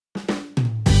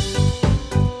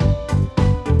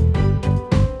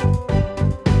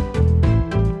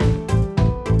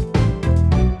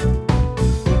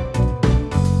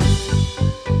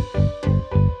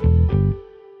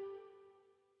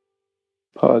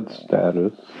Pod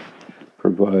Status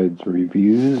provides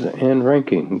reviews and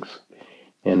rankings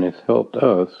and has helped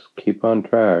us keep on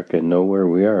track and know where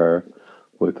we are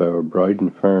with our Bride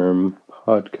and Firm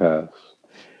podcasts.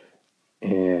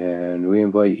 And we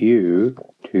invite you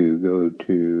to go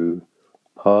to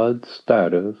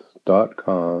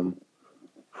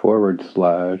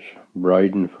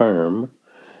podstatus.com/Bride and Firm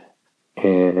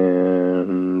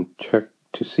and check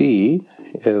to see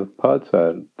if Pod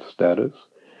Status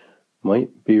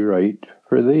might be right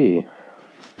for thee.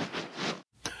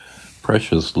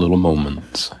 Precious little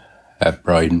moments at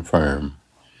Bride and Firm.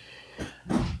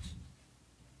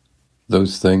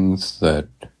 Those things that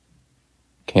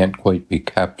can't quite be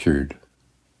captured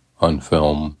on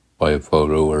film by a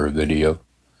photo or a video.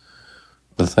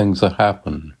 The things that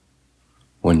happen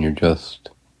when you're just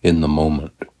in the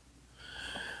moment.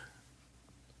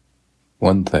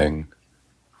 One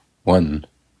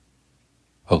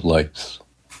of life's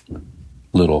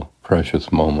little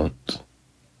precious moments,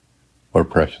 or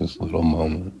precious little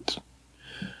moments,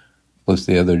 was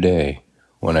the other day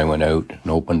when I went out and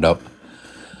opened up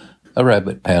a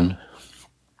rabbit pen.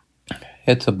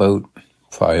 It's about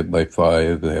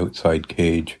 5x5, the outside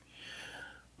cage,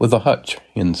 with a hutch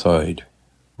inside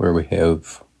where we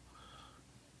have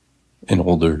an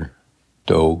older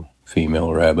doe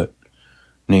female rabbit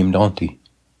named Auntie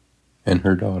and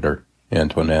her daughter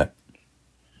Antoinette.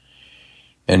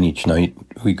 And each night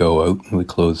we go out and we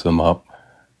close them up,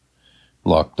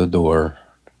 lock the door,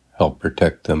 help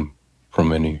protect them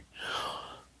from any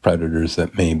predators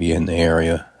that may be in the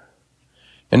area.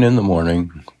 And in the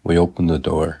morning, we open the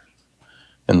door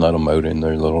and let them out in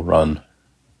their little run,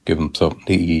 give them something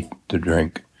to eat, to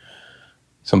drink,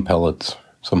 some pellets,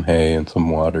 some hay, and some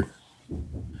water.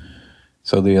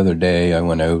 So the other day, I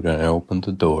went out and I opened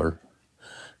the door,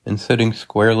 and sitting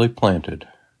squarely planted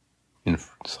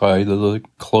inside of the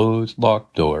closed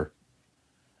locked door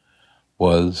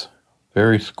was,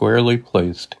 very squarely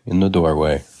placed in the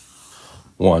doorway,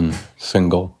 one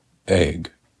single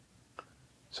egg.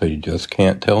 So you just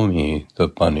can't tell me the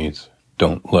bunnies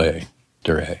don't lay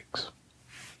their eggs.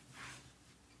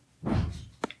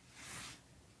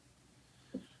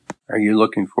 Are you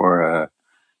looking for an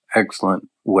excellent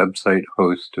website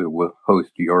host to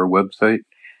host your website?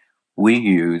 We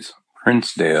use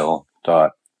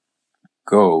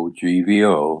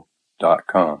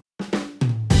princedale.gvo.com.